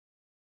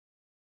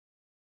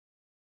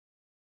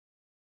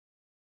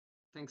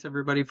Thanks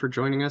everybody for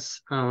joining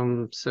us.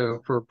 So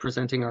for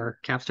presenting our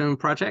capstone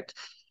project.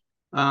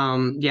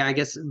 Yeah, I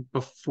guess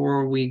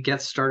before we get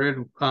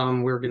started,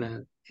 we're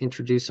gonna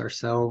introduce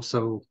ourselves.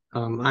 So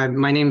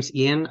my name's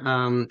Ian,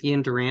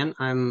 Ian Duran.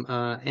 I'm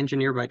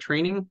engineer by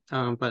training,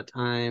 but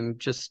I'm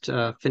just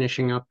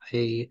finishing up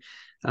a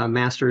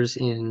master's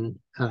in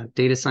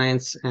data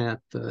science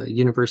at the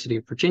University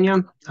of Virginia.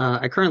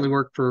 I currently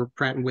work for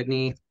Pratt&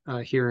 Whitney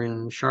here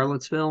in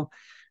Charlottesville,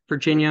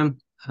 Virginia.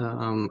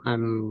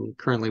 I'm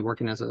currently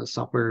working as a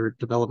software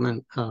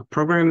development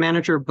program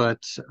manager,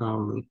 but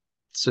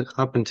so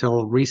up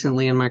until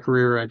recently in my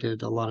career, I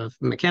did a lot of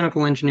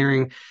mechanical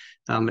engineering,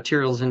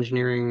 materials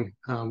engineering,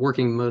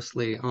 working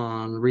mostly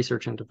on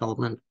research and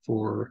development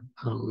for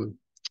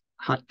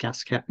hot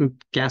gas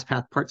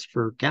path parts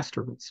for gas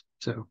turbines.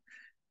 So,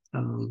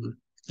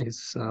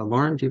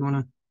 Lauren, do you want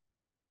to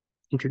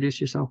introduce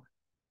yourself?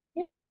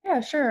 Yeah,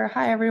 sure.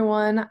 Hi,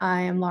 everyone.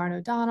 I am Lauren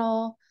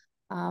O'Donnell.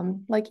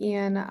 Like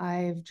Ian,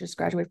 I've just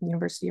graduated from the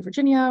University of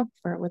Virginia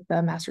with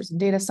the Master's in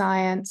Data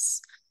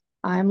Science.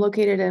 I'm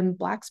located in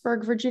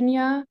Blacksburg,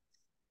 Virginia,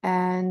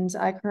 and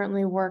I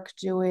currently work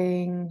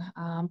doing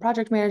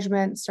project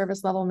management,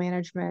 service level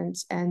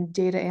management, and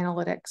data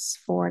analytics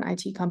for an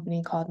IT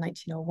company called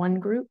 1901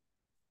 Group.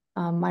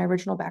 My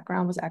original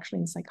background was actually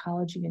in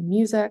psychology and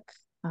music,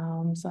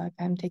 so I've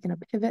kind of taken a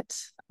pivot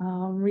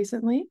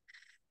recently.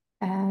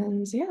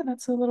 And yeah,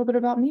 that's a little bit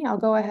about me. I'll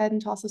go ahead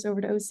and toss this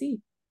over to OC.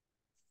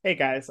 Hey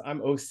guys,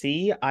 I'm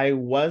OC. I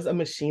was a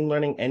machine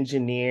learning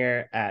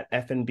engineer at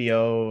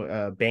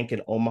FNBO Bank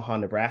in Omaha,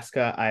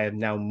 Nebraska. I have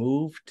now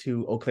moved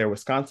to Eau Claire,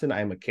 Wisconsin.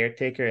 I'm a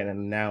caretaker and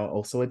I'm now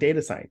also a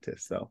data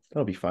scientist. So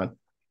that'll be fun.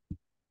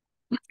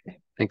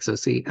 Thanks,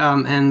 OC.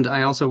 And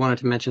I also wanted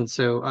to mention,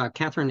 so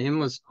Catherine Im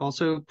was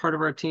also part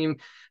of our team.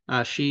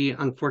 She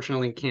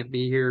unfortunately can't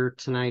be here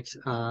tonight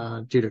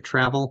due to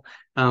travel,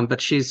 but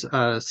she's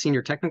a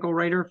senior technical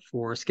writer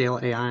for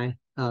Scale AI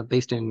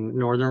based in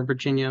Northern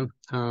Virginia.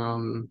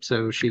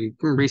 So she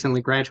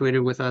recently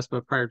graduated with us,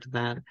 but prior to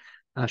that,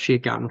 she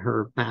had gotten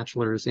her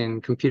bachelor's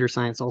in computer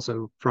science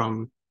also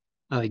from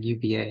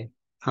UVA.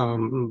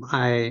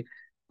 I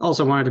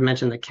also wanted to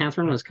mention that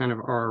Catherine was kind of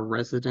our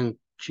resident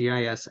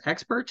GIS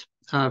expert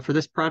for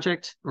this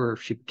project, or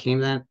she became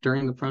that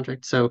during the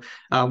project. So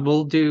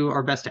we'll do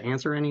our best to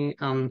answer any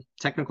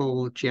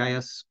technical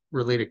GIS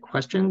related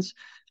questions,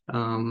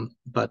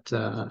 but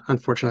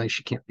unfortunately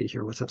she can't be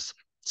here with us.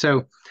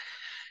 So,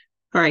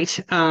 all right,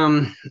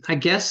 I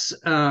guess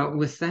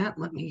with that,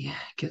 let me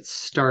get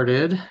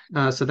started.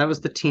 So that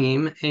was the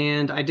team,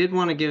 and I did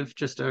want to give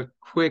just a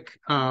quick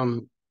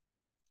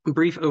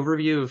brief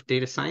overview of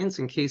data science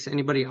in case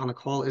anybody on the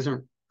call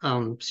isn't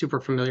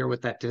super familiar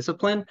with that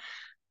discipline.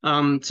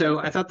 So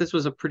I thought this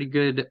was a pretty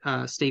good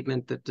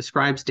statement that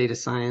describes data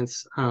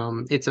science.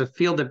 It's a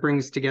field that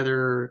brings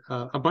together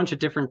a bunch of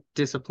different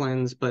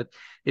disciplines, but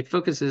it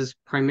focuses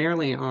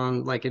primarily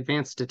on like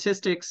advanced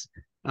statistics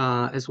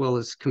as well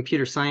as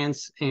computer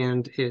science,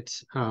 and it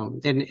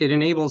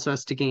enables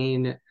us to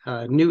gain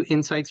new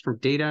insights from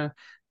data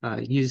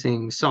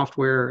using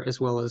software as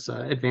well as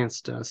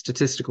advanced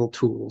statistical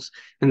tools.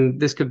 And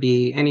this could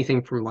be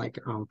anything from like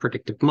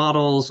predictive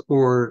models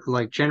or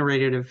like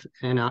generative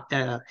and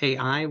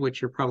AI, which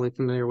you're probably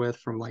familiar with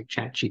from like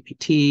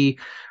ChatGPT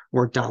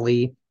or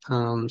DALL-E.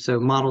 So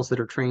models that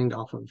are trained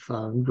off of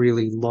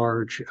really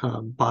large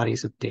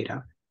bodies of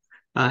data.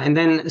 And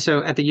then,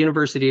 so at the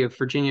University of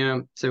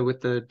Virginia, so with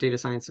the data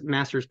science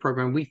master's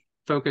program, we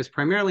focus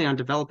primarily on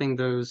developing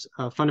those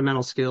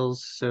fundamental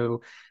skills.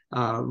 So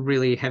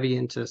really heavy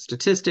into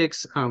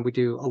statistics. We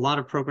do a lot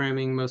of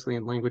programming, mostly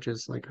in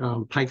languages like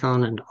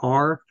Python and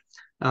R.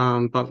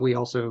 But we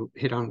also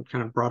hit on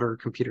kind of broader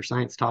computer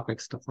science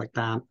topics, stuff like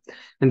that.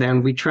 And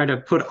then we try to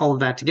put all of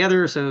that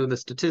together. So the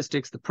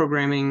statistics, the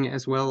programming,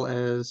 as well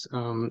as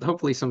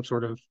hopefully some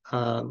sort of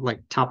like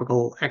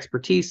topical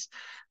expertise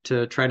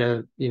to try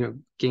to,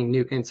 gain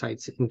new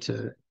insights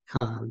into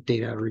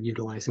data or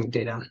utilizing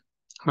data.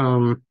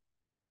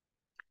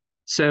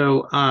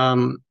 So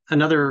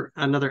another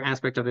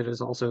aspect of it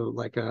is also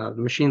like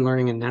machine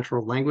learning and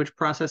natural language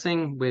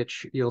processing,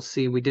 which you'll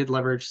see we did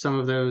leverage some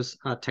of those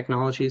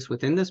technologies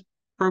within this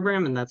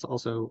program, and that's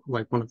also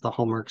like one of the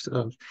hallmarks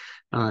of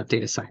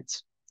data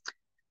science.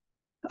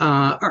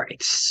 All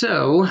right,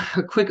 so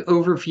a quick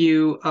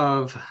overview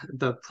of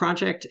the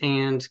project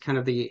and kind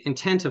of the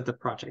intent of the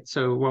project.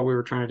 So what we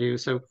were trying to do.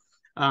 So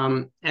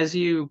as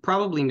you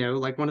probably know,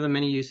 like one of the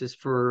many uses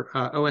for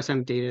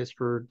OSM data is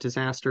for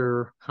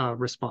disaster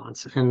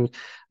response. And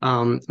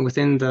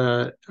within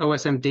the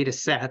OSM data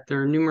set,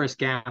 there are numerous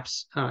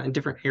gaps in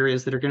different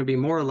areas that are going to be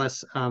more or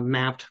less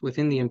mapped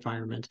within the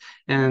environment.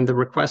 And the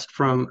request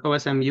from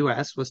OSM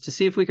US was to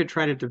see if we could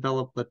try to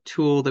develop a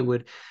tool that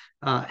would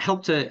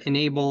help to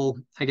enable,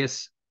 I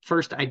guess,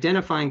 first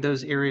identifying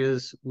those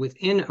areas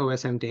within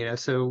OSM data.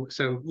 So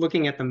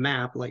looking at the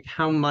map, like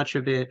how much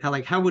of it,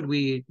 how would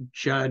we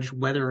judge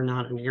whether or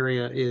not an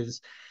area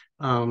is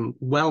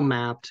well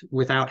mapped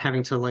without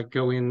having to like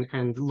go in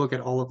and look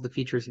at all of the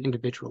features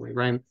individually,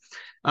 right?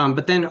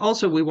 But then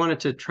also we wanted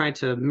to try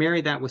to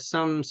marry that with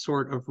some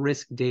sort of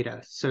risk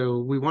data. So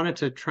we wanted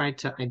to try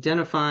to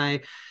identify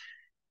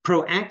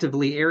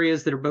proactively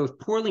areas that are both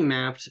poorly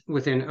mapped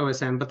within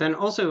OSM, but then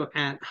also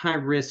at high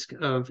risk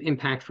of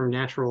impact from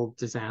natural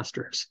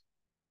disasters.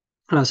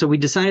 So we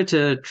decided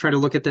to try to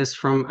look at this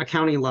from a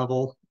county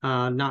level,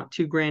 not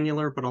too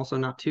granular, but also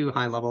not too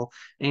high level.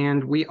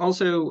 And we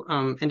also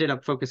ended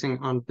up focusing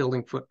on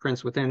building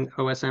footprints within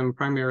OSM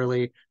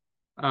primarily.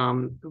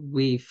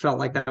 We felt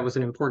like that was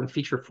an important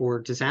feature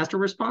for disaster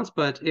response,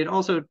 but it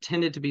also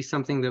tended to be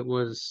something that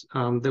was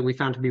that we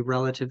found to be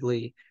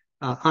relatively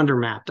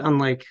undermapped.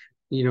 Unlike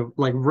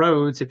like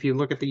roads, if you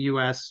look at the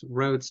U.S.,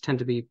 roads tend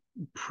to be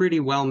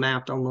pretty well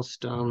mapped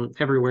almost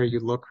everywhere you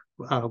look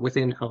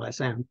within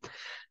OSM.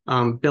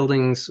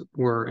 Buildings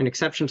were an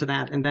exception to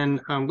that. And then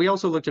we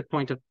also looked at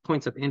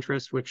points of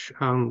interest, which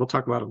we'll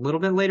talk about a little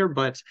bit later,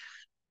 but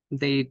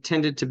they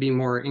tended to be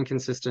more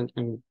inconsistent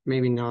and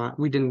maybe not.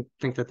 We didn't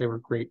think that they were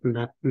great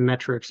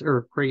metrics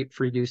or great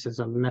for use as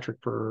a metric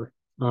for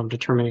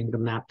determining the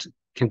mapped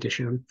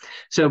condition.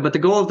 So, but the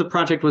goal of the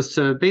project was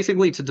to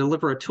basically to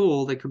deliver a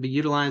tool that could be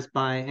utilized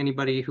by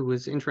anybody who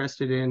was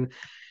interested in,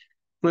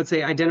 let's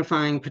say,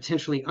 identifying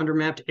potentially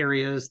undermapped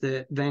areas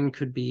that then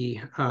could be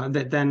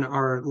that then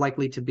are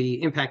likely to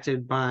be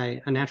impacted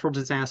by a natural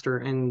disaster,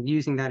 and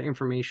using that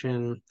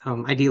information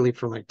ideally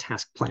for like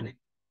task planning.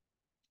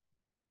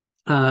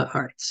 All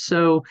right,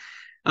 so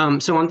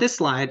so on this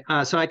slide,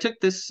 so I took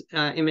this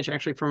image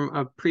actually from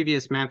a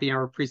previous Mappy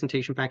Hour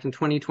presentation back in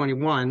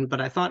 2021,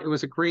 but I thought it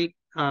was a great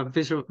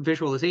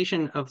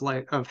visualization of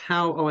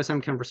how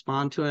OSM can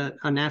respond to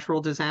a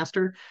natural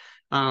disaster.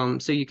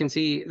 So you can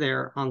see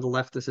there on the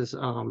left, this is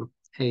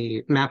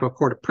a map of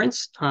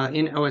Port-au-Prince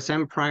in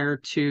OSM prior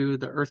to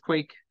the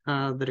earthquake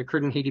that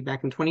occurred in Haiti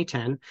back in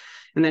 2010.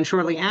 And then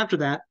shortly after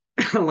that,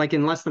 like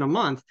in less than a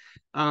month,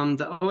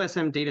 the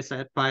OSM data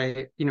set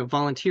by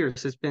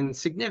volunteers has been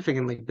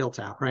significantly built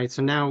out, right?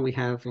 So now we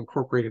have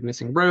incorporated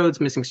missing roads,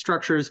 missing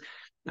structures.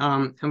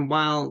 And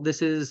while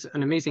this is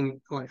an amazing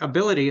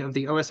ability of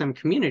the OSM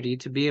community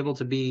to be able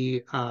to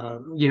be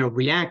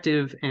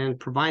reactive and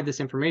provide this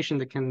information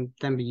that can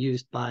then be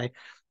used by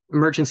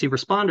emergency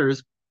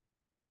responders,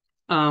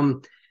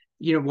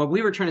 what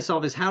we were trying to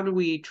solve is how do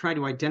we try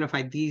to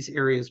identify these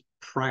areas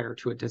prior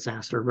to a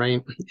disaster,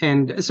 right?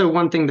 And so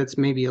one thing that's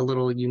maybe a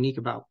little unique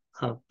about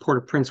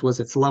Port-au-Prince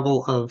was its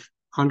level of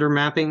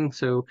undermapping.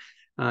 So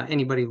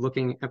anybody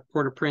looking at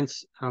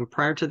Port-au-Prince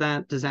prior to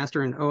that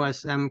disaster in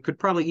OSM could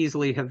probably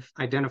easily have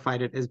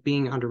identified it as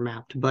being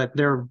undermapped, but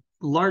there are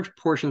large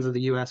portions of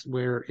the US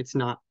where it's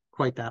not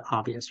quite that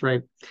obvious,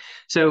 right?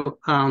 So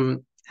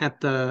at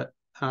the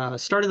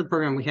start of the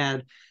program, we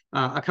had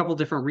a couple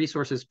different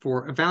resources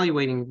for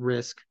evaluating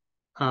risk,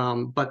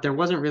 but there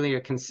wasn't really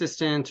a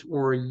consistent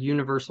or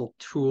universal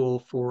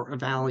tool for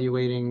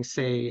evaluating,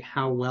 say,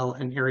 how well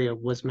an area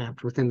was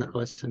mapped within the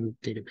OSM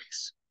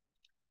database.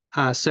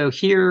 So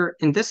here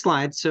in this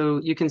slide, so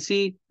you can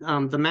see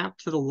the map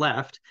to the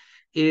left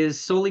is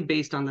solely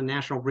based on the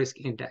National Risk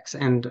Index.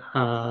 And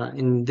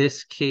in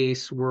this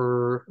case,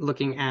 we're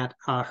looking at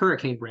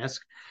hurricane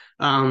risk.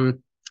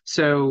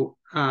 So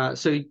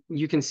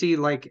you can see,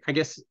 like, I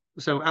guess,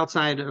 so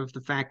outside of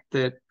the fact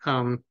that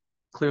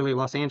clearly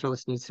Los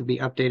Angeles needs to be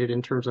updated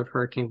in terms of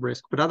hurricane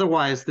risk, but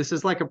otherwise this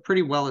is like a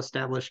pretty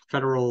well-established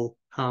federal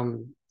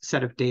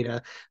set of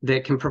data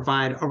that can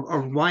provide a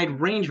wide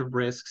range of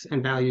risks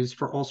and values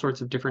for all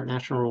sorts of different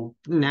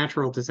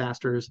natural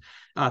disasters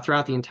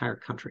throughout the entire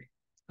country.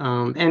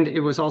 And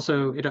it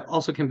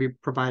also can be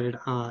provided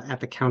at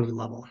the county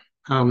level.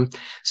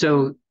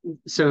 So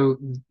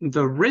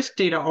the risk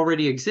data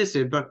already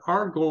existed, but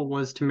our goal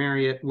was to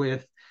marry it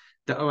with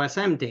the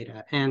OSM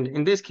data. And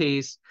in this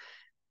case,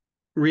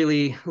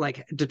 really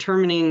like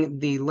determining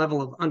the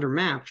level of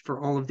undermapped for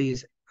all of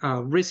these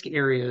risk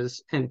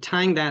areas and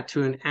tying that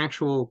to an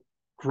actual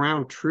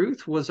ground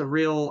truth was a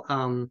real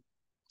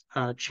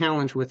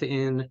challenge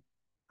within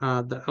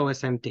the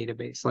OSM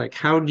database. Like,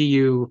 how do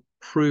you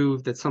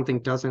prove that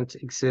something doesn't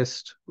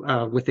exist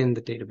within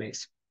the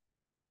database?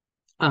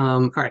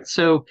 All right,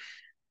 so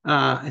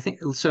I think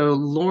so.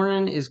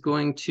 Lauren is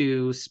going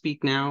to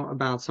speak now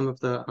about some of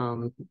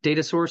the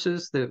data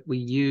sources that we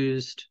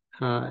used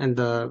and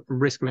the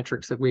risk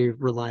metrics that we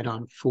relied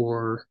on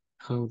for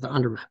the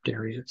undermapped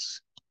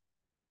areas.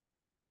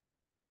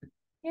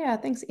 Yeah,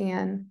 thanks,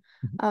 Ian.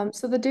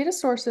 So the data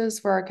sources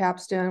for our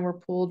capstone were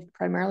pulled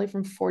primarily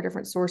from 4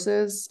 different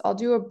sources. I'll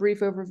do a brief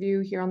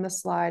overview here on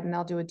this slide, and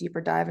I'll do a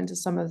deeper dive into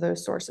some of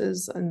those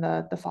sources and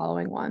the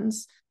following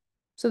ones.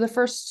 So the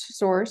first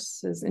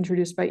source is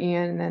introduced by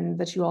Ian and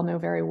that you all know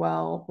very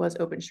well was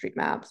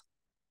OpenStreetMap.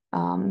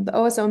 The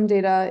OSM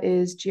data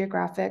is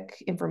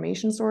geographic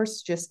information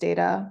source, just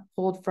data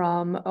pulled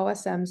from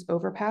OSM's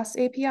Overpass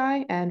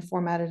API and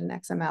formatted in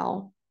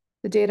XML.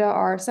 The data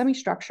are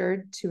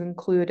semi-structured to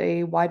include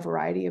a wide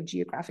variety of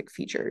geographic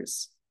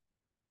features.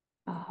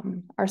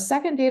 Our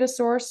second data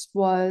source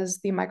was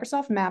the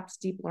Microsoft Maps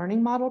deep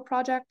learning model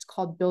project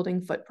called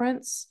Building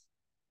Footprints.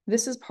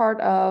 This is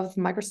part of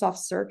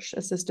Microsoft's Search,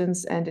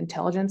 Assistance, and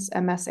Intelligence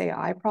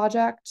MSAI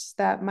project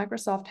that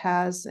Microsoft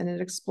has, and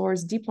it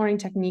explores deep learning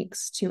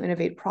techniques to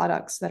innovate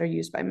products that are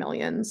used by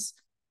millions.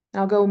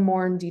 And I'll go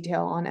more in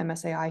detail on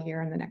MSAI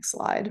here in the next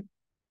slide.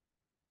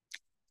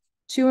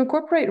 To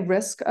incorporate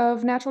risk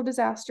of natural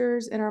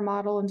disasters in our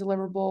model and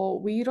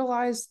deliverable, we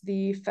utilize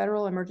the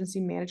Federal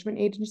Emergency Management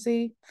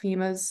Agency,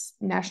 FEMA's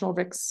National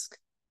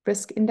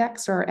Risk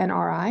Index, or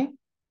NRI.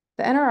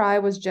 The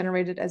NRI was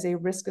generated as a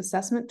risk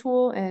assessment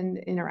tool and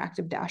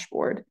interactive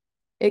dashboard.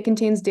 It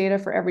contains data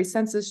for every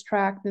census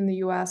tract in the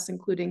US,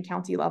 including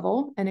county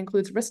level, and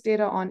includes risk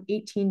data on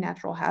 18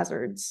 natural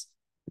hazards.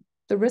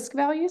 The risk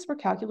values were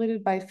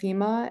calculated by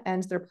FEMA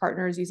and their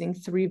partners using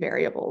 3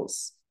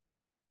 variables: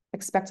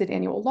 expected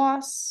annual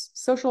loss,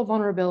 social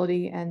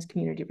vulnerability, and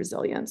community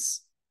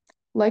resilience.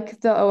 Like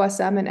the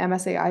OSM and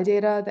MSAI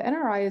data, the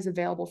NRI is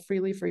available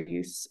freely for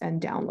use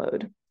and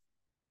download.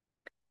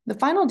 The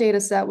final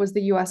data set was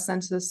the US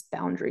Census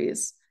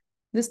boundaries.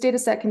 This data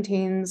set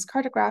contains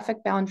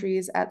cartographic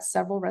boundaries at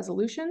several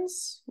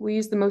resolutions. We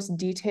use the most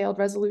detailed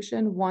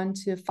resolution, 1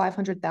 to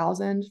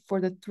 500,000,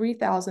 for the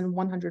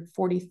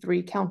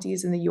 3,143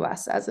 counties in the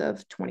US as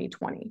of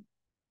 2020.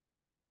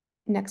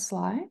 Next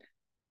slide.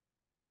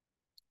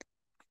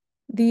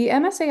 The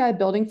MSAI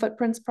Building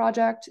Footprints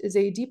project is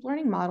a deep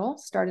learning model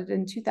started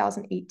in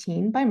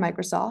 2018 by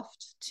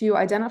Microsoft to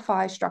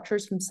identify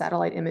structures from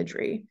satellite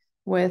imagery,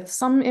 with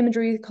some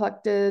imagery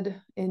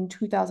collected in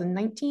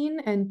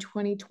 2019 and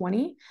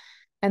 2020,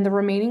 and the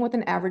remaining with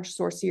an average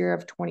source year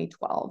of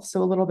 2012,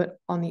 so a little bit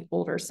on the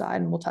older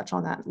side, and we'll touch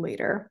on that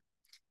later.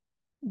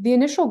 The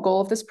initial goal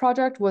of this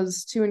project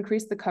was to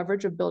increase the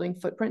coverage of building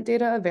footprint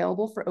data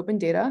available for open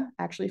data,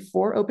 actually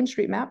for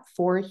OpenStreetMap,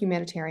 for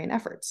humanitarian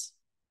efforts.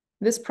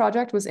 This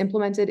project was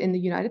implemented in the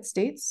United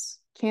States,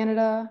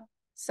 Canada,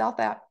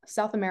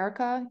 South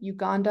America,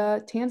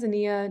 Uganda,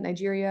 Tanzania,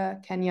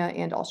 Nigeria, Kenya,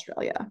 and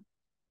Australia.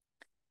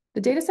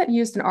 The dataset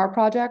used in our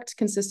project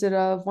consisted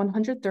of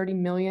 130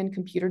 million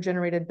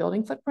computer-generated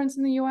building footprints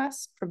in the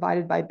US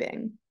provided by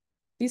Bing.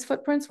 These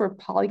footprints were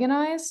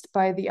polygonized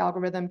by the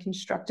algorithm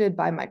constructed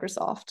by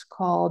Microsoft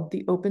called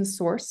the open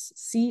source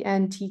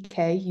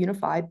CNTK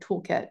Unified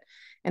Toolkit,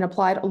 and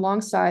applied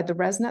alongside the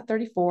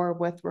ResNet34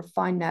 with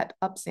RefineNet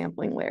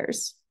upsampling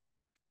layers.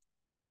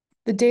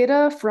 The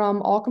data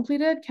from all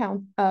completed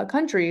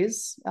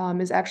countries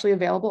is actually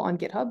available on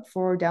GitHub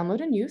for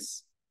download and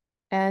use.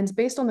 And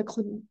based on the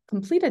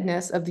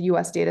completedness of the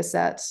US data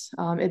set,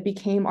 it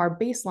became our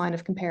baseline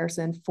of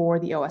comparison for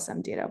the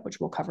OSM data, which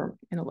we'll cover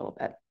in a little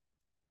bit.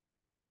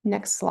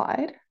 Next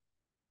slide.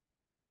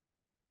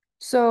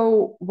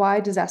 So why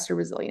disaster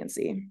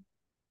resiliency?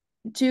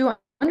 To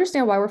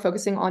understand why we're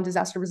focusing on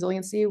disaster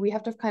resiliency, we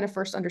have to kind of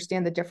first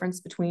understand the difference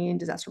between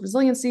disaster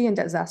resiliency and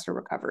disaster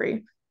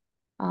recovery.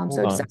 Hold on.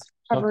 Disaster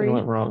recovery. Something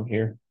went wrong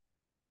here.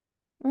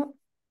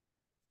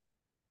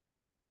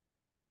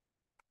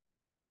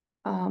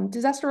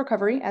 Disaster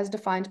recovery, as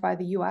defined by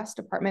the US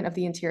Department of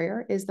the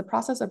Interior, is the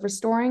process of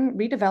restoring,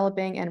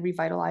 redeveloping, and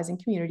revitalizing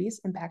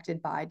communities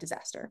impacted by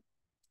disaster.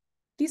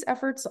 These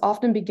efforts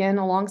often begin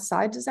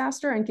alongside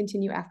disaster and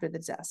continue after the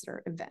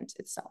disaster event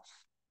itself.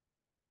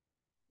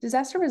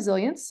 Disaster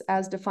resilience,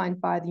 as defined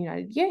by the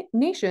United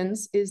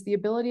Nations, is the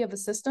ability of a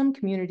system,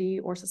 community,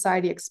 or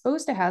society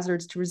exposed to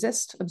hazards to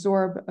resist,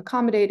 absorb,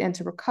 accommodate, and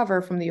to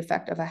recover from the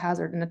effect of a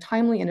hazard in a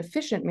timely and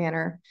efficient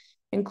manner,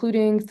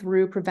 including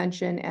through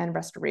prevention and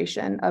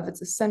restoration of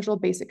its essential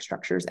basic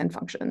structures and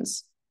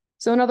functions.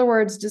 So in other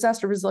words,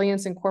 disaster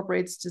resilience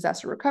incorporates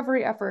disaster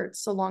recovery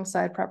efforts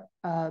alongside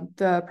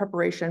the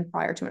preparation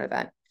prior to an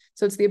event.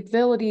 So it's the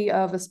ability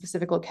of a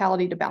specific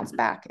locality to bounce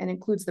back, and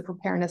includes the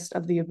preparedness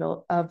of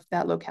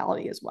that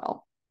locality as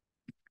well.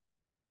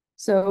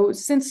 So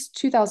since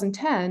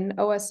 2010,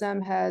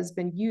 OSM has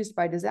been used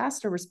by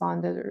disaster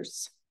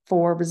responders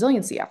for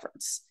resiliency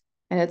efforts.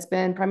 And it's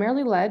been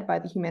primarily led by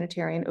the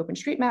humanitarian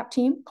OpenStreetMap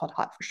team, called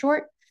HOT for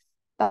short.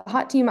 The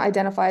HOT team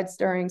identified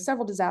during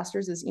several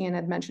disasters, as Ian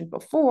had mentioned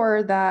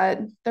before, that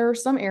there are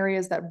some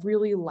areas that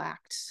really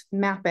lacked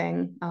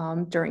mapping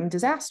during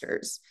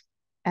disasters.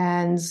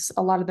 And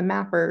a lot of the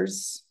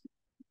mappers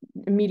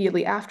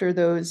immediately after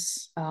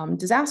those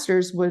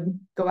disasters would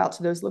go out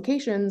to those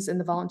locations, and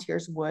the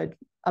volunteers would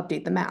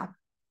update the map.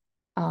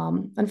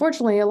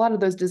 Unfortunately, a lot of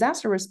those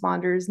disaster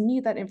responders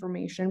need that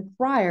information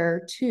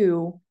prior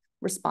to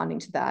responding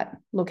to that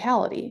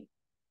locality.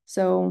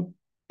 So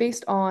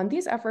based on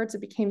these efforts, it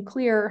became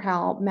clear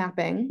how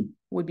mapping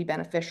would be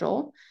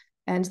beneficial.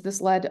 And this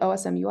led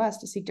OSM US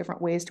to seek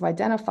different ways to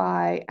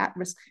identify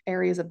at-risk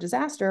areas of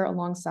disaster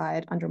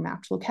alongside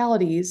undermapped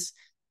localities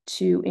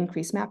to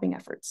increase mapping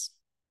efforts.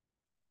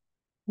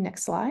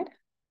 Next slide.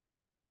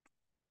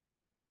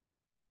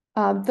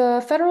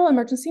 The Federal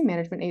Emergency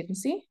Management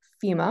Agency,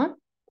 FEMA,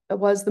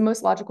 was the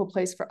most logical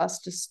place for us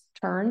to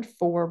turn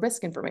for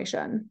risk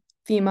information.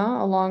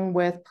 FEMA, along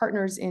with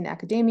partners in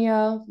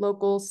academia,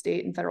 local,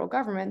 state, and federal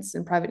governments,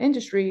 and private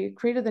industry,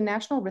 created the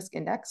National Risk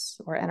Index,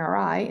 or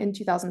NRI, in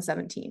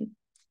 2017.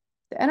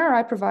 The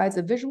NRI provides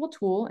a visual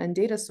tool and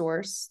data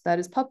source that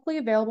is publicly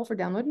available for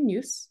download and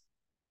use.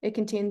 It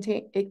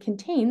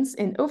contains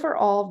an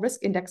overall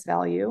risk index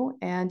value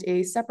and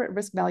a separate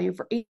risk value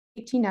for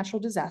 18 natural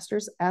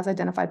disasters as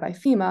identified by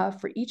FEMA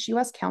for each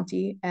US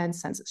county and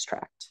census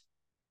tract.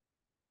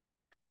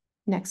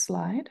 Next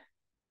slide.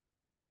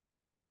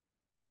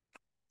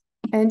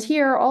 And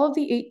here, all of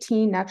the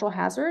 18 natural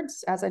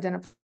hazards as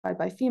identified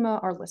by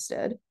FEMA are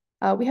listed.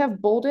 We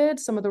have bolded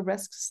some of the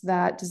risks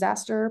that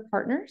disaster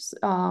partners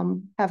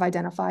have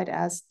identified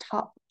as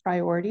top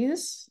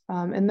priorities,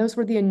 and those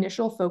were the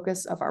initial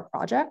focus of our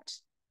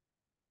project.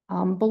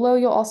 Below,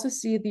 you'll also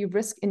see the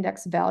risk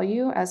index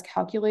value as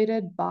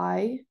calculated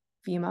by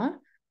FEMA,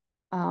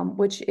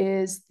 which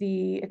is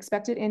the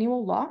expected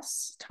annual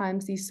loss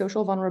times the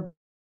social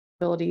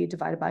vulnerability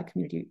divided by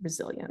community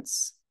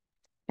resilience.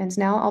 And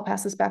now I'll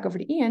pass this back over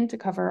to Ian to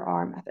cover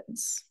our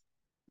methods.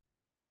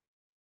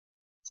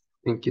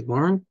 Thank you,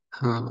 Lauren.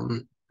 All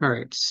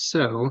right,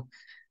 so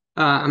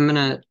I'm going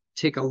to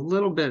take a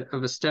little bit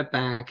of a step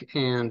back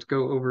and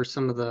go over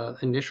some of the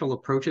initial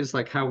approaches,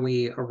 like how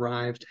we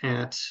arrived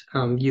at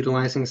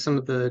utilizing some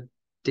of the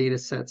data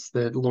sets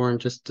that Lauren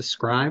just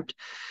described.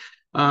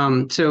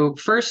 So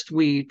first,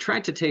 we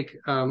tried to take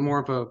more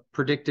of a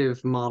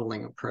predictive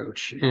modeling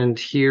approach. And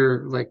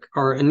here, like,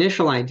 our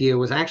initial idea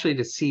was actually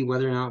to see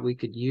whether or not we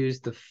could use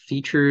the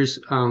features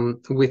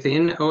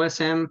within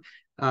OSM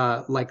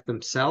like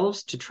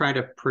themselves to try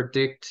to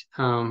predict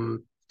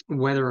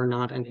whether or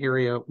not an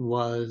area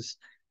was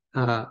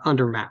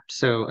undermapped.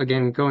 So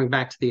again, going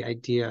back to the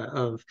idea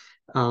of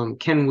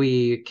can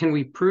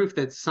we prove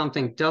that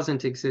something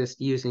doesn't exist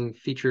using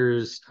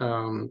features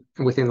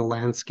within the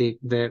landscape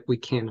that we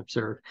can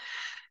observe?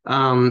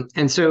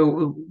 And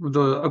so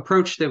the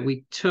approach that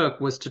we took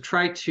was to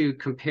try to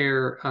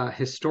compare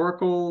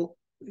historical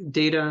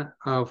data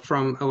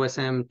from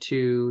OSM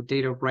to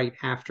data right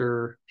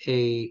after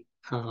a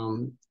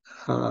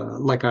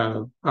like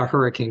a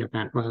hurricane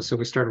event. So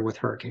we started with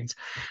hurricanes.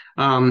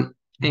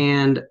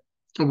 And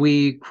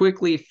we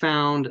quickly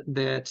found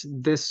that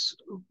this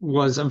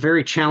was a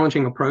very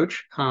challenging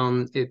approach.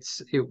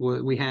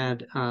 We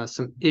had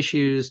some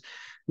issues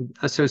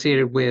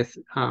associated with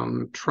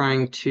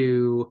trying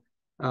to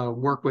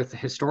work with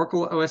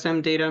historical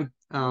OSM data.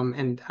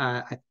 And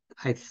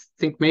I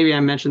think maybe I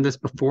mentioned this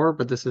before,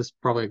 but this is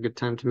probably a good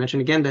time to mention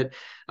again that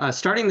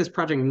starting this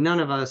project, none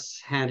of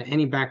us had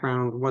any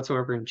background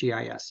whatsoever in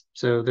GIS.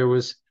 So there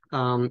was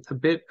a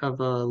bit of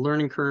a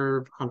learning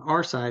curve on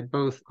our side,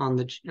 both on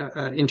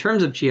the in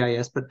terms of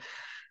GIS, but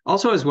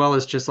also as well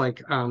as just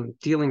like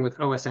dealing with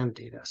OSM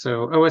data.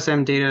 So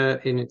OSM data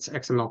in its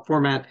XML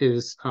format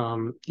is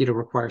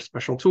requires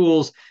special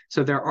tools.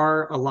 So there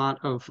are a lot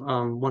of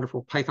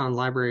wonderful Python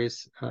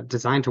libraries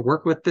designed to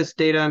work with this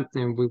data,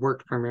 and we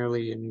worked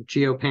primarily in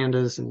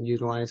GeoPandas and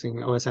utilizing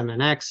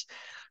OSMNX.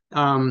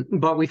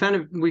 But we found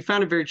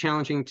it very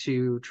challenging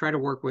to try to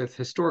work with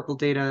historical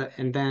data.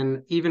 And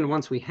then even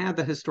once we had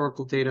the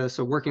historical data,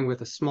 so working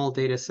with a small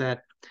data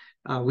set,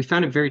 we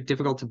found it very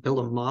difficult to build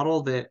a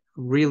model that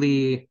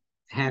really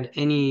had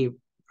any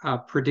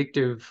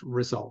predictive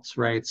results,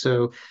 right?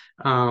 So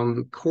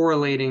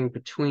correlating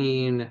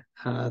between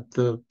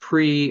the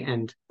pre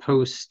and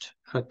post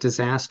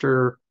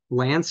disaster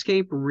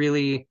landscape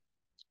really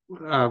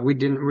we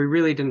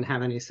really didn't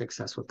have any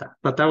success with that.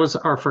 But that was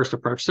our first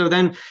approach. So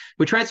then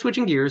we tried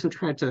switching gears and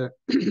tried to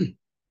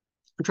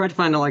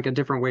find like a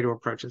different way to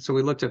approach it. So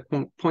we looked at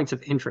points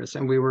of interest,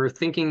 and we were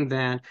thinking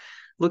that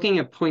looking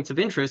at points of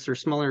interest or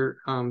smaller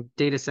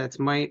data sets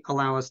might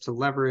allow us to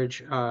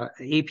leverage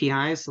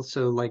APIs,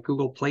 so like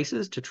Google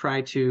Places, to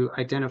try to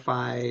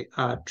identify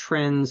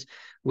trends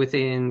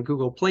within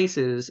Google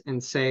Places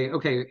and say,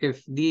 okay,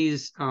 if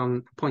these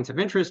points of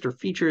interest or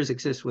features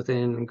exist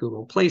within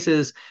Google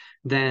Places,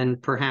 then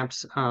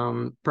perhaps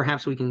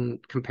we can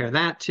compare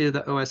that to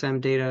the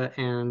OSM data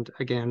and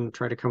again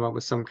try to come up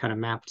with some kind of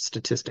mapped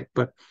statistic.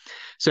 But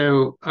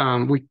so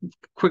we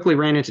quickly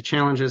ran into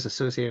challenges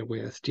associated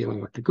with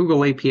dealing with the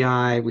Google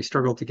API. We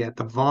struggled to get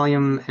the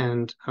volume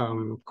and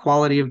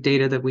quality of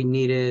data that we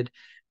needed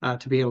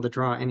to be able to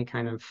draw any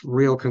kind of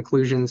real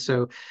conclusions.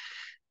 So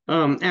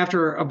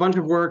after a bunch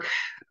of work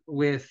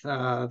with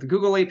the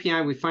Google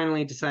API, we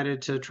finally decided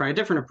to try a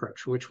different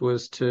approach, which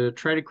was to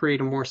try to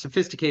create a more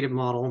sophisticated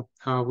model.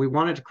 We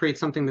wanted to create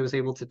something that was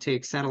able to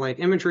take satellite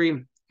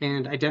imagery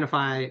and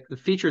identify the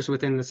features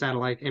within the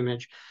satellite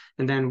image.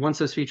 And then once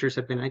those features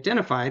have been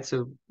identified,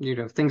 so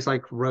things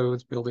like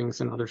roads,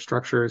 buildings, and other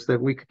structures, that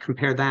we could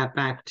compare that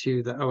back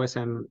to the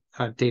OSM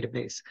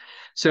database.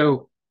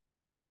 So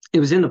it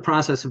was in the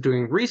process of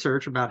doing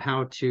research about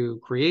how to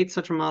create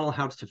such a model,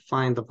 how to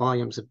find the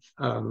volumes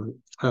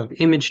of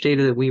image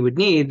data that we would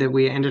need, that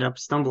we ended up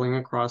stumbling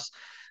across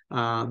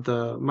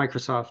the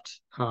Microsoft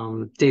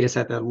data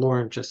set that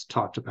Lauren just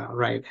talked about,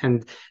 right?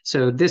 And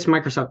so this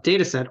Microsoft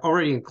data set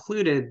already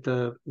included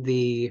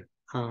the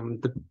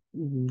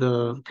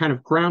the kind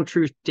of ground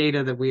truth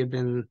data that we had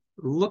been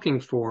looking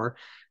for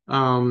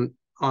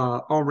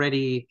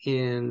already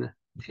in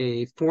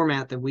a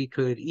format that we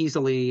could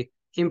easily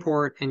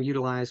import and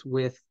utilize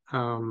with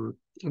the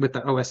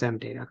OSM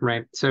data,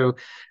 right? So,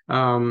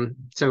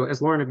 so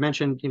as Lauren had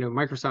mentioned,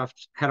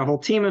 Microsoft had a whole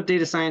team of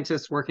data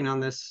scientists working on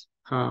this.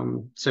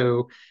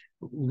 So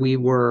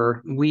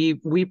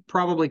we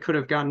probably could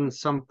have gotten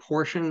some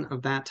portion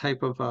of that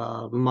type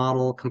of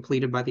model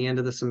completed by the end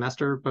of the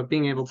semester, but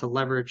being able to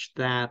leverage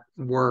that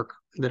work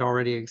that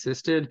already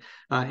existed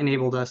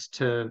enabled us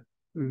to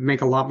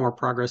make a lot more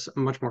progress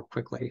much more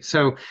quickly.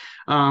 So,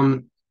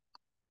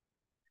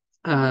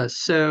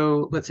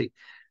 so let's see.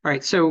 All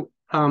right, so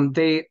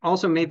they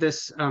also made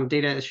this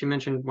data, as she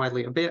mentioned,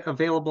 widely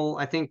available.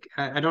 I think,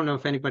 I don't know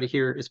if anybody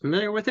here is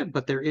familiar with it,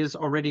 but there is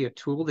already a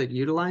tool that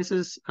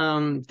utilizes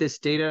this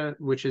data,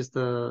 which is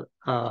the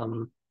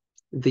Rapid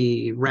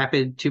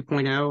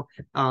 2.0,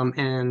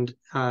 and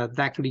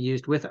that can be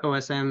used with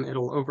OSM.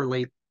 It'll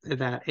overlay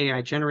that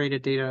AI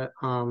generated data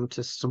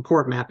to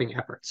support mapping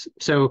efforts.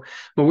 So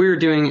what we were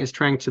doing is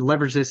trying to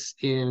leverage this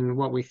in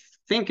what we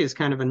think is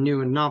kind of a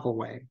new and novel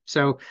way.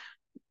 So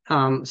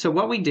so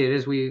what we did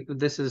is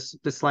this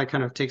slide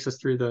kind of takes us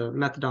through the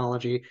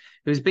methodology.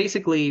 It was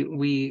basically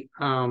we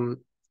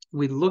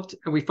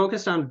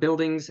focused on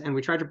buildings and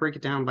we tried to break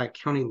it down by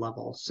county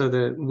level so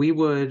that we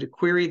would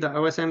query the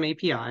OSM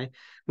API,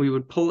 we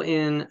would pull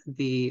in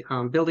the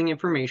building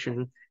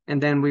information,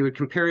 and then we would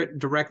compare it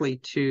directly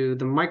to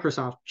the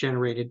Microsoft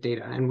generated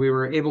data. And we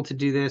were able to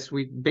do this.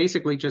 We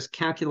basically just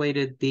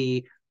calculated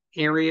the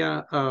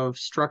area of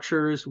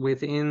structures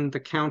within the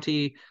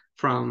county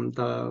from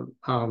the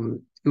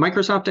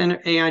Microsoft and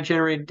AI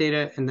generated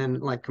data, and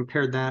then like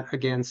compared that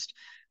against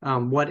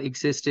what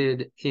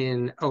existed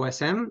in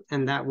OSM,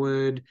 and that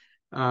would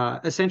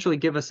essentially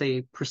give us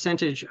a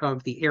percentage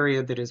of the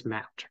area that is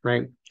mapped,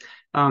 right?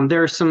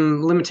 There are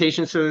some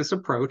limitations to this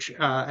approach.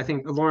 I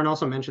think Lauren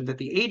also mentioned that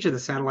the age of the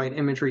satellite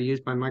imagery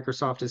used by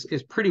Microsoft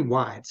is pretty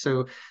wide.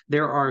 So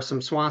there are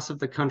some swaths of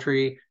the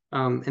country,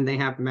 and they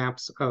have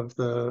maps of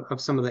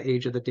some of the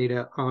age of the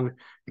data on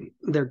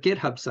their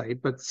GitHub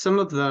site, but some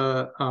of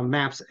the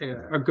maps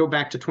go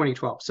back to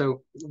 2012.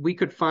 So we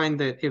could find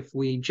that if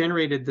we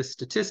generated this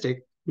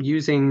statistic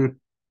using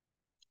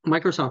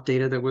Microsoft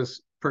data that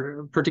was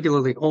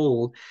particularly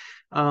old,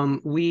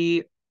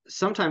 we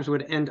sometimes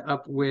would end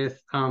up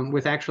with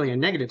actually a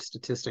negative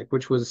statistic,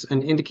 which was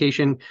an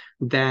indication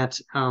that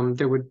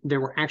there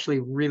were actually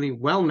really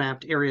well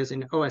mapped areas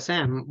in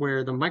OSM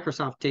where the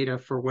Microsoft data,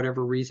 for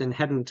whatever reason,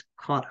 hadn't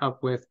caught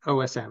up with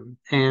OSM.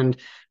 And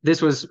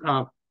this was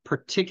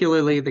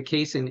particularly the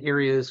case in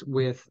areas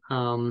with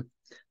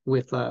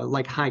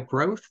like high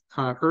growth,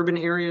 urban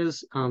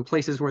areas,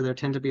 places where there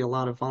tend to be a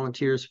lot of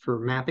volunteers for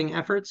mapping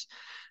efforts.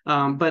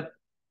 But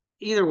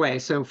either way,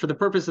 so for the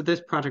purpose of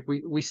this project,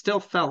 we still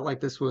felt like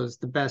this was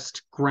the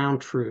best ground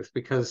truth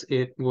because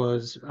it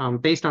was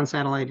based on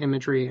satellite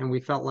imagery, and we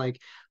felt like,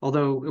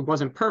 although it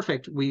wasn't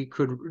perfect, we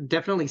could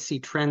definitely see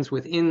trends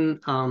within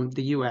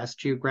the US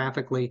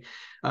geographically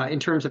in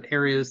terms of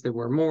areas that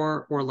were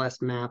more or less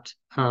mapped.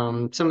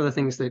 Some of the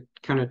things that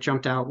kind of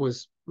jumped out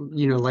was,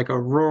 like a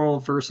rural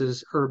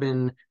versus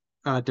urban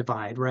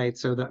divide, right?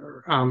 So the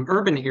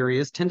urban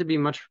areas tend to be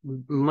much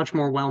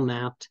more well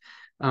mapped,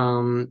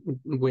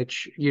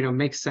 which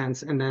makes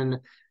sense. And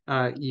then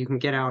you can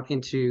get out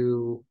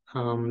into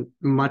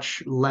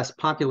much less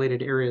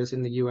populated areas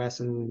in the U.S.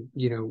 and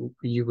you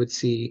would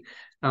see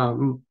a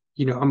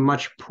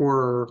much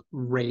poorer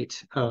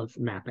rate of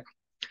mapping.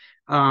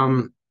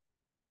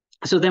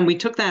 So then we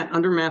took that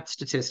undermapped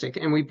statistic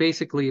and we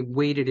basically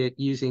weighted it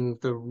using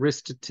the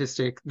risk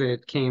statistic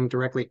that came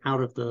directly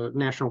out of the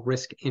National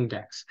Risk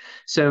Index.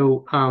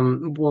 So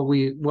what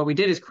we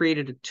did is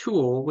created a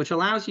tool which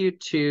allows you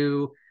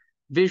to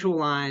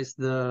visualize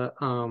you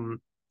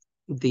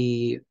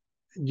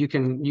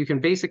can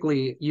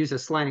basically use a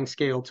sliding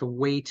scale to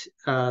weight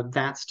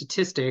that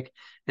statistic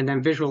and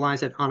then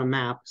visualize it on a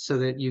map so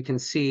that you can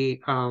see,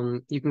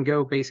 you can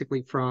go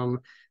basically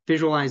from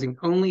visualizing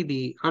only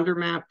the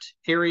undermapped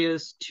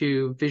areas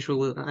to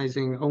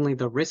visualizing only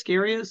the risk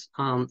areas.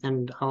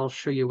 And I'll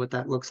show you what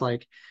that looks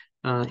like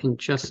in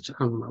just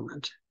a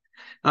moment.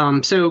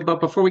 But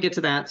before we get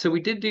to that, so we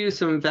did do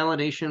some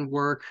validation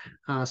work.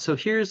 So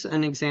here's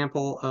an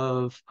example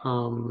of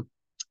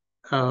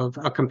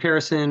a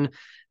comparison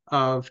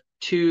of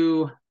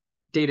two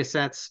data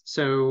sets.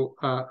 So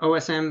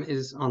OSM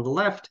is on the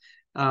left,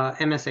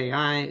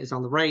 MSAI is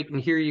on the right,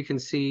 and here you can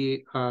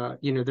see,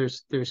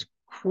 there's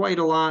quite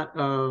a lot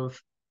of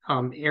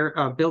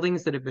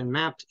buildings that have been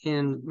mapped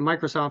in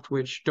Microsoft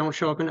which don't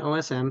show up in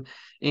OSM,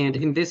 and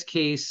in this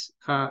case,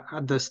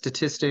 the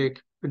statistic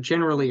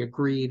generally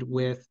agreed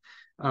with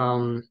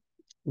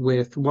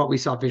what we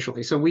saw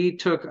visually. So we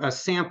took a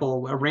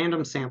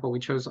random sample. We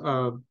chose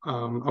a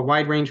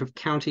wide range of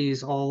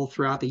counties all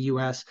throughout the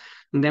U.S.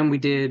 And then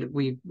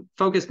we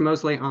focused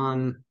mostly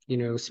on,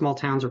 small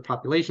towns or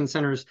population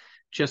centers,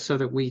 just so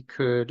that we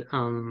could,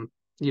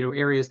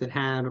 areas that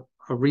had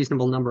a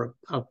reasonable number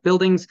of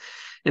buildings.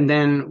 And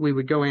then we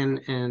would go in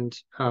and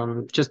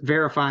just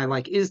verify,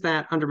 like, is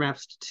that undermapped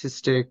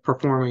statistic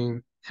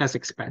performing as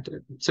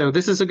expected? So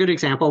this is a good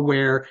example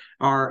where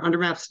our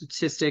undermapped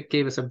statistic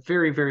gave us a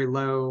very, very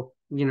low,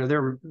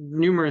 there are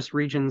numerous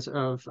regions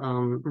of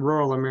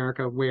rural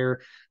America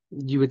where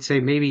you would say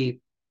maybe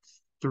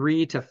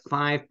 3 to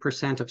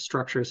 5% of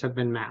structures have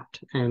been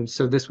mapped. And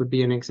so this would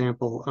be an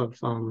example of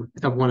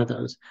one of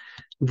those.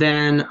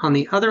 Then on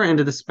the other end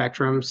of the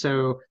spectrum,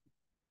 so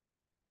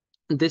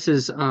this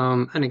is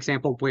an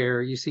example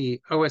where you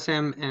see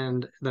OSM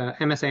and the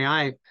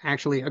MSAI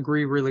actually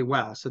agree really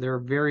well. So there are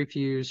very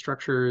few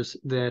structures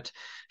that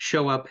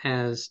show up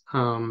as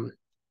unmapped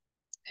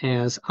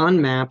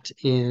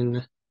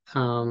in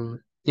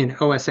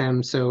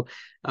OSM. So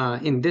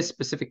in this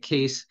specific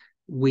case,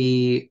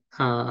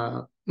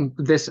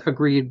 this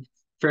agreed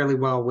fairly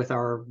well with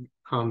our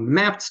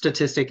mapped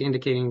statistic,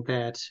 indicating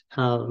that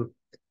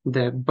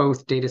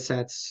both data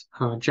sets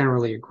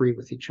generally agree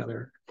with each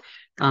other.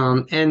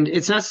 And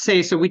it's not to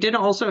say, so we did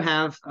also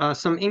have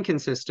some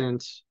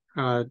inconsistent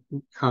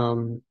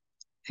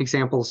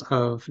examples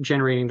of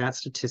generating that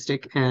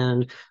statistic.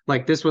 And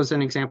like this was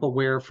an example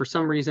where for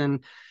some reason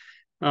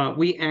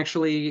we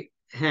actually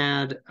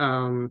had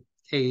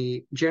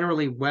a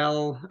generally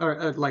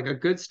like a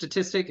good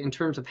statistic in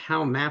terms of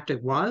how mapped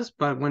it was.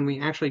 But when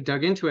we actually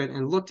dug into it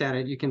and looked at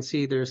it, you can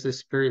see there's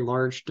this very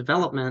large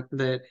development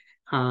that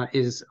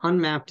is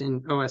unmapped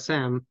in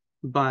OSM,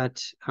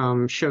 but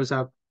shows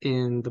up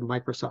in the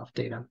Microsoft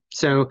data.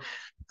 So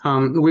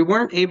we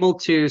weren't able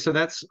to, so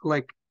that's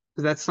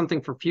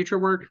something for future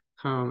work.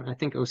 I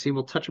think OC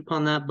will touch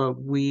upon that,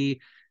 but we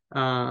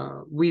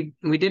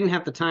didn't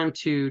have the time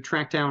to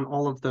track down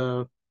all of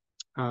the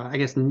I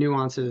guess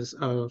nuances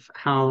of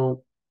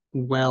how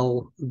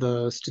well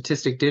the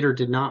statistic did or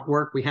did not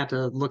work. We had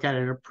to look at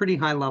it at a pretty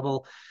high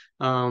level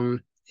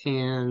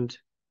and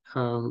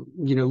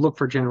look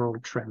for general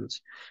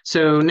trends.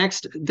 So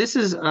next, this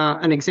is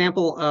an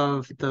example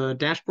of the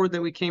dashboard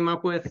that we came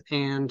up with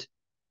and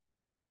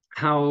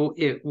how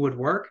it would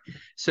work.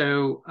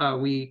 So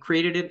we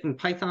created it in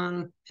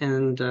Python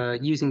and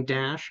using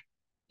Dash,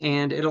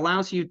 and it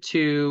allows you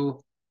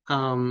to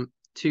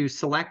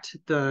select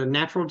the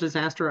natural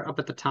disaster up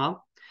at the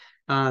top.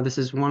 This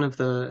is one of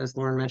the, as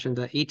Lauren mentioned,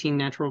 the 18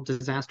 natural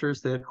disasters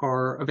that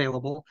are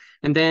available.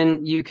 And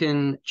then you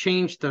can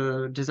change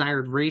the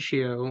desired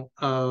ratio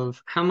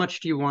of how much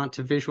do you want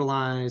to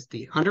visualize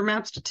the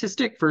undermap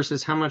statistic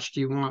versus how much do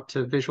you want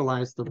to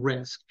visualize the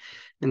risk.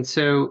 And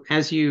so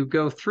as you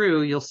go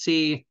through, you'll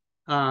see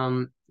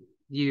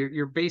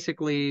you're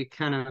basically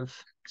kind of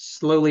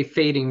slowly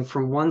fading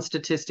from one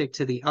statistic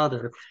to the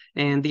other.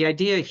 And the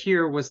idea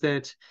here was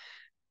that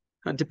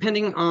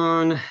depending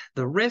on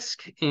the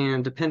risk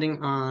and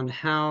depending on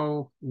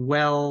how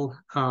well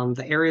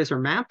the areas are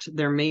mapped,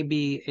 there may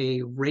be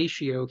a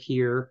ratio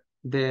here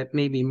that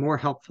may be more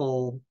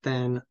helpful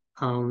than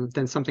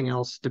something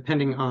else,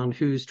 depending on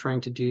who's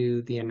trying to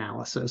do the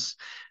analysis.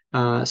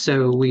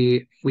 So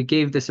we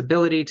gave this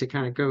ability to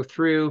kind of go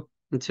through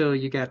until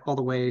you get all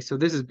the way. So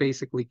this is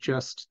basically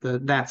just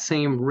that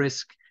same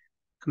risk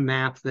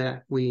map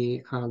that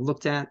we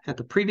looked at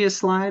the previous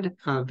slide,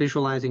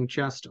 visualizing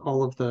just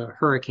all of the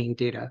hurricane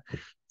data.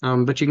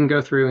 But you can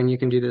go through and you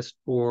can do this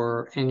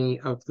for any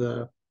of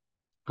the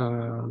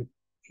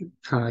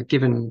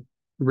given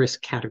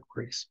risk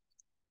categories.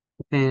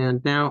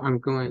 And now I'm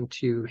going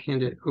to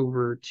hand it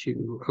over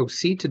to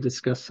OC to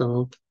discuss some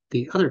of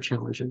the other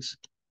challenges.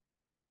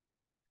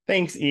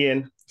 Thanks,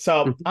 Ian.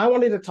 So I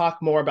wanted to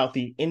talk more about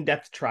the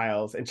in-depth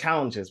trials and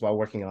challenges while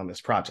working on this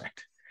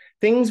project.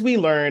 Things we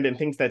learned and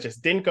things that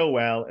just didn't go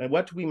well, and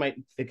what we might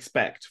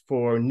expect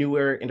for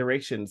newer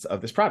iterations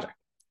of this project.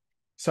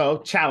 So,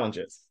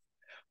 challenges.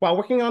 While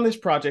working on this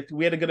project,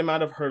 we had a good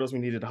amount of hurdles we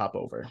needed to hop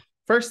over.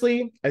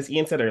 Firstly, as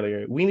Ian said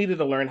earlier, we needed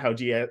to learn how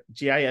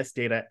GIS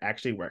data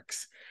actually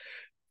works.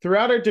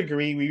 Throughout our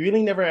degree, we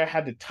really never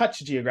had to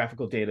touch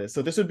geographical data,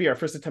 so this would be our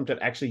first attempt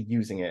at actually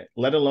using it,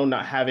 let alone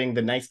not having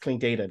the nice, clean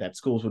data that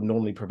schools would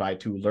normally provide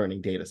to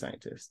learning data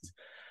scientists.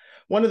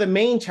 One of the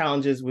main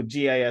challenges with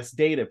GIS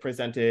data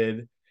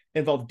presented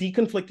involved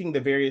deconflicting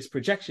the various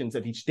projections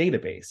of each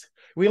database.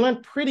 We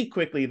learned pretty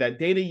quickly that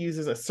data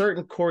uses a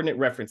certain coordinate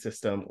reference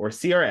system, or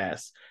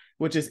CRS,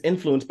 which is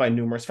influenced by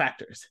numerous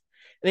factors.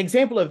 An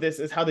example of this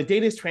is how the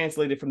data is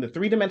translated from the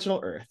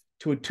three-dimensional Earth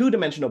to a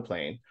two-dimensional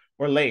plane,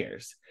 or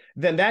layers.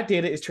 Then that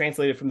data is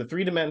translated from the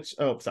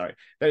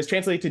that is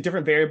translated to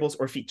different variables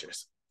or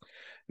features.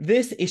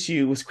 This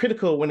issue was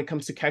critical when it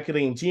comes to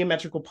calculating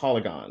geometrical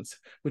polygons,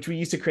 which we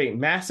use to create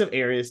massive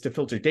areas to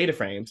filter data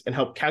frames and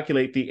help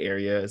calculate the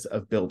areas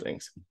of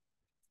buildings.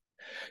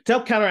 To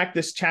help counteract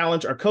this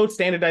challenge, our code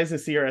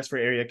standardizes CRS for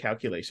area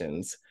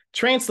calculations,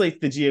 translates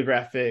the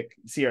geographic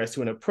CRS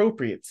to an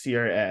appropriate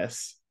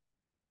CRS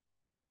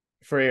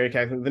for area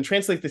calculations, then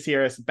translates the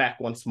CRS back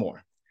once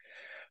more.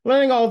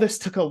 Learning all this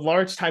took a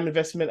large time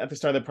investment at the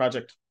start of the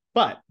project,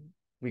 but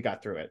we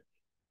got through it.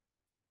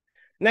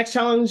 Next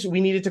challenge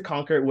we needed to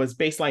conquer was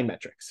baseline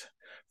metrics.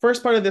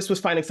 First part of this was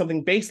finding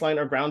something baseline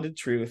or grounded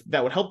truth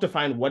that would help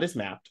define what is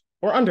mapped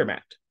or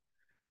undermapped.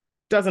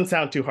 Doesn't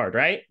sound too hard,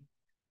 right?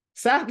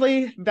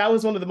 Sadly, that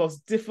was one of the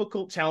most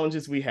difficult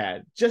challenges we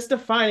had. Just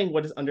defining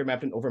what is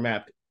undermapped and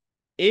overmapped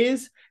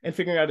is and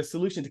figuring out a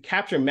solution to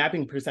capture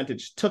mapping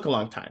percentage took a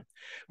long time.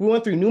 We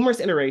went through numerous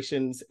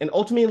iterations and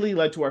ultimately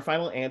led to our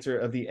final answer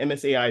of the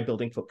MSAI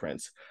building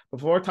footprints.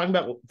 Before talking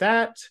about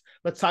that,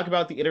 let's talk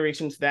about the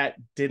iterations that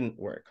didn't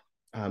work.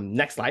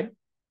 Next slide.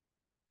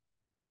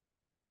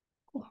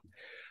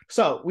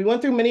 So we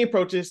went through many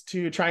approaches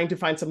to trying to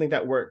find something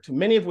that worked,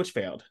 many of which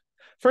failed.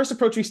 First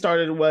approach we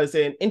started was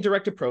an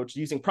indirect approach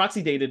using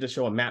proxy data to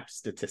show a map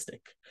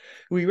statistic.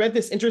 We read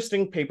this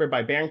interesting paper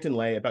by Barrington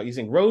Lay about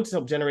using roads to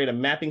help generate a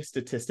mapping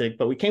statistic,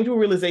 but we came to a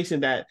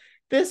realization that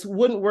this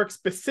wouldn't work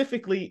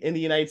specifically in the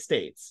United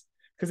States,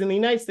 because in the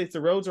United States,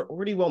 the roads are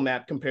already well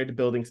mapped compared to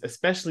buildings,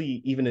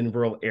 especially even in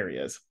rural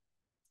areas.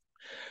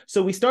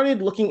 So we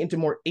started looking into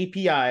more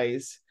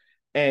APIs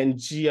and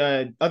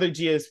other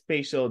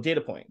geospatial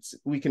data points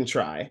we can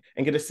try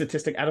and get a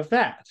statistic out of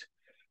that,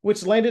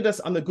 which landed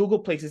us on the Google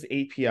Places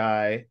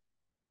API,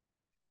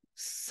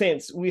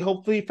 since we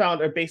hopefully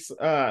found our base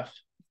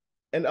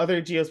and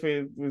other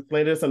geospatial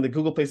landed us on the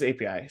Google Places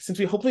API. Since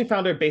we hopefully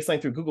found our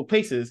baseline through Google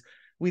Places,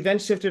 we then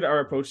shifted our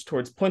approach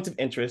towards points of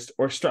interest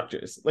or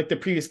structures, like the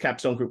previous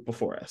capstone group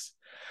before us.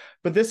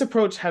 But this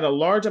approach had a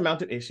large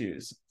amount of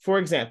issues. For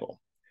example,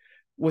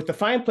 with the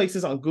find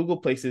places on Google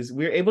Places,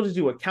 we were able to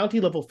do a county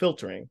level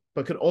filtering,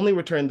 but could only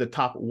return the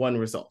top one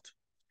result.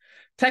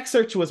 Text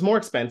search was more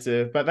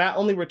expensive, but that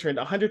only returned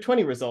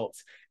 120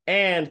 results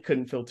and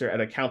couldn't filter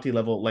at a county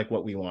level like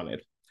what we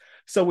wanted.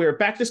 So we're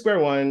back to square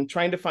one,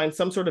 trying to find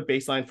some sort of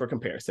baseline for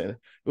comparison,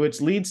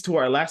 which leads to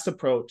our last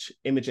approach,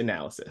 image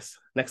analysis.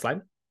 Next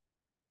slide.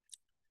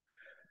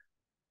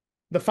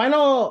 The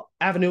final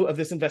avenue of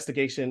this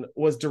investigation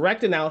was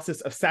direct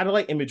analysis of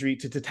satellite imagery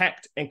to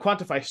detect and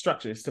quantify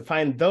structures to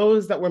find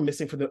those that were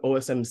missing from the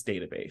OSM's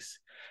database.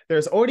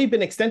 There's already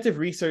been extensive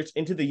research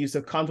into the use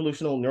of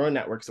convolutional neural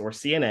networks, or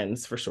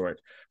CNNs for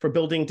short, for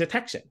building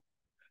detection.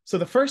 So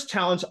the first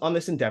challenge on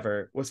this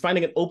endeavor was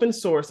finding an open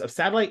source of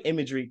satellite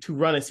imagery to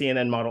run a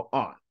CNN model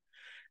on.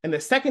 And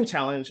the second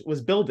challenge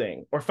was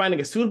building or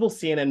finding a suitable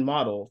CNN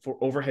model for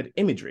overhead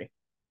imagery.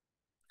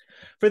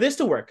 For this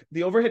to work,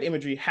 the overhead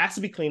imagery has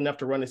to be clean enough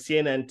to run a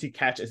CNN to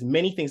catch as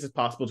many things as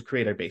possible to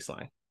create our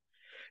baseline.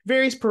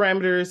 Various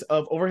parameters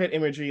of overhead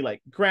imagery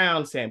like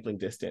ground sampling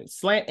distance,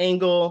 slant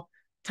angle,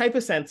 type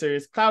of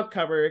sensors, cloud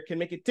cover can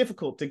make it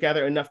difficult to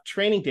gather enough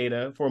training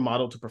data for a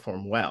model to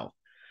perform well.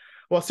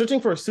 While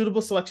searching for a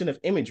suitable selection of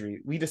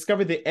imagery, we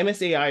discovered the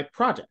MSAI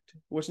project,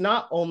 which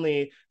not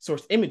only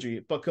sourced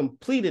imagery, but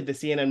completed the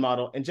CNN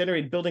model and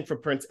generated building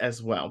footprints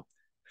as well.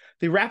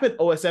 The rapid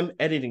OSM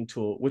editing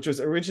tool, which was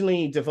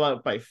originally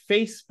developed by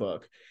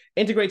Facebook,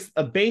 integrates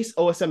a base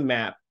OSM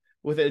map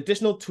with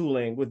additional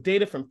tooling with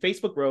data from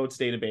Facebook Roads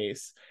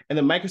database and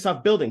the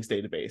Microsoft Buildings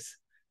database.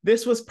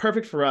 This was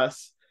perfect for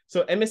us,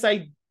 so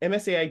MSAI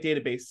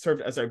database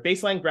served as our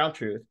baseline ground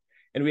truth,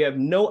 and we have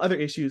no other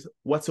issues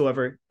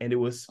whatsoever, and it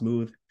was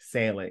smooth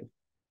sailing.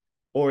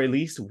 Or at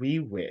least we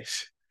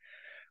wish.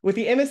 With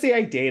the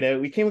MSAI data,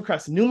 we came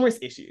across numerous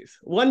issues,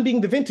 one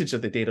being the vintage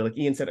of the data, like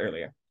Ian said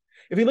earlier.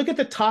 If we look at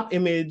the top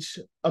image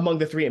among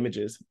the three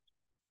images,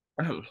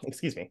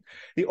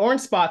 the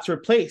orange spots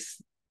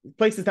replace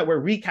places that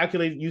were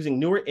recalculated using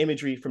newer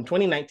imagery from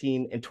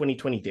 2019 and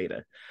 2020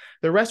 data.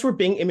 The rest were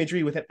Bing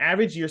imagery with an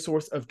average year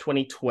source of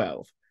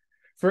 2012.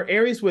 For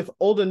areas with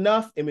old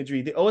enough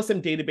imagery, the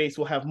OSM database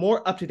will have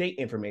more up-to-date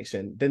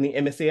information than the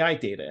MSAI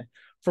data.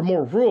 For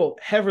more rural,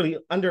 heavily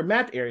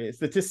under-mapped areas,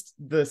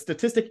 the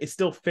statistic is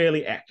still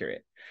fairly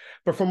accurate.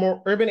 But for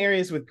more urban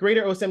areas with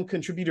greater OSM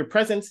contributor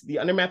presence, the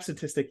undermapped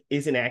statistic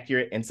is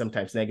inaccurate and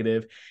sometimes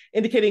negative,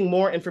 indicating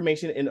more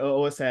information in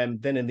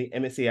OSM than in the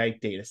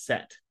MSAI data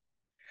set.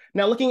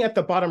 Now looking at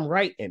the bottom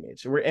right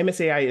image, where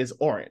MSAI is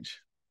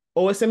orange,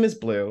 OSM is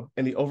blue,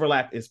 and the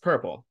overlap is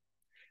purple.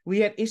 We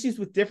had issues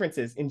with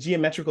differences in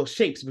geometrical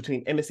shapes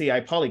between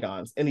MSAI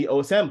polygons and the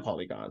OSM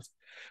polygons,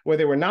 where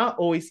they were not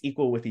always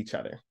equal with each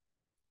other.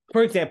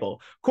 For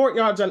example,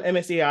 courtyards on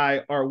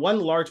MSAI are one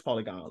large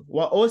polygon,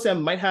 while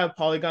OSM might have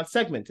polygons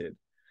segmented.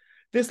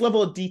 This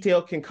level of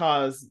detail can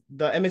cause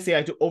the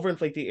MSAI to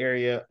overinflate the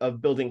area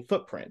of building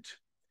footprint.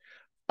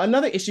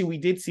 Another issue we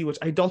did see, which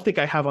I don't think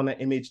I have on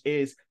that image,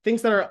 is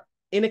things that are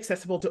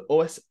inaccessible to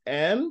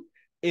OSM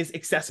is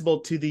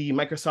accessible to the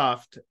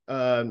Microsoft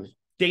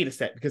data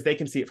set because they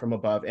can see it from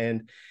above.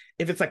 And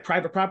if it's like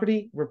private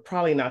property, we're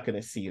probably not going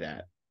to see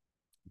that.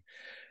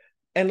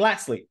 And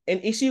lastly, an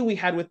issue we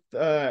had was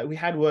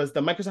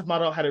the Microsoft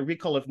model had a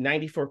recall of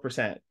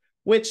 94%,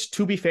 which,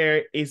 to be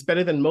fair, is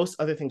better than most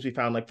other things we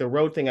found, like the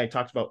road thing I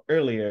talked about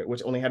earlier,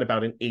 which only had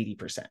about an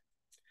 80%.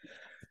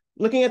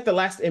 Looking at the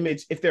last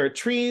image, if there are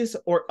trees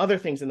or other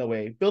things in the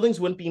way, buildings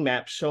wouldn't be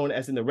mapped, shown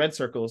as in the red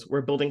circles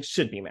where buildings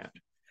should be mapped.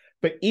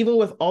 But even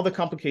with all the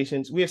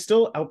complications, we have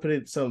still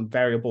outputted some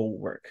variable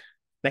work.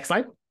 Next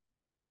slide.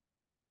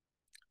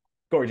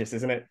 Gorgeous,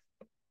 isn't it?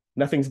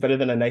 Nothing's better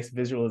than a nice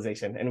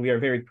visualization, and we are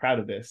very proud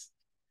of this.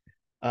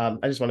 I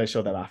just want to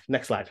show that off.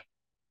 Next slide.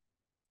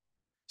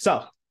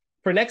 So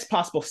for next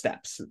possible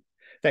steps,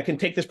 that can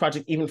take this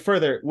project even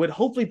further would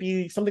hopefully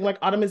be something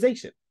like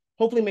automation.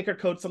 Hopefully make our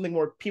code something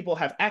more people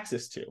have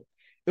access to.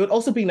 It would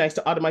also be nice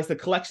to automate the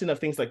collection of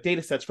things like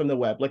data sets from the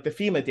web, like the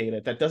FEMA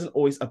data that doesn't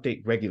always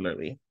update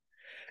regularly.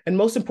 And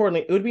most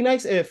importantly, it would be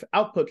nice if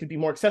output could be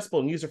more accessible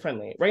and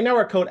user-friendly. Right now,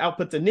 our code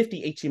outputs a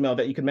nifty HTML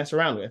that you can mess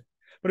around with,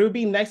 but it would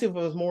be nice if it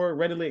was more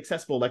readily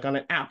accessible, like on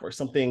an app or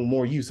something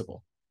more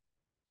usable.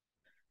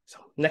 So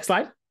next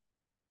slide.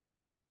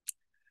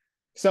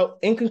 So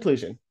in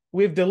conclusion,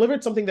 we've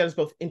delivered something that is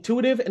both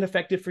intuitive and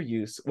effective for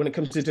use when it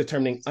comes to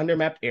determining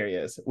undermapped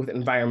areas with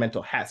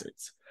environmental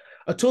hazards.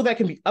 A tool that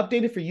can be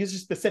updated for user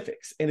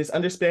specifics and is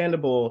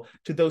understandable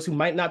to those who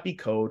might not be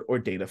code or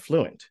data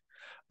fluent.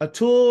 A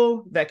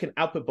tool that can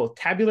output both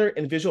tabular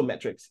and visual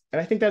metrics,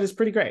 and I think that is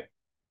pretty great.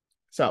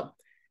 So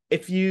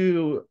if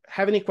you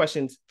have any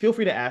questions, feel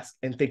free to ask,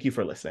 and thank you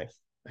for listening.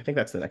 I think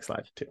that's the next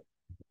slide too.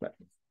 But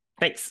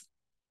thanks.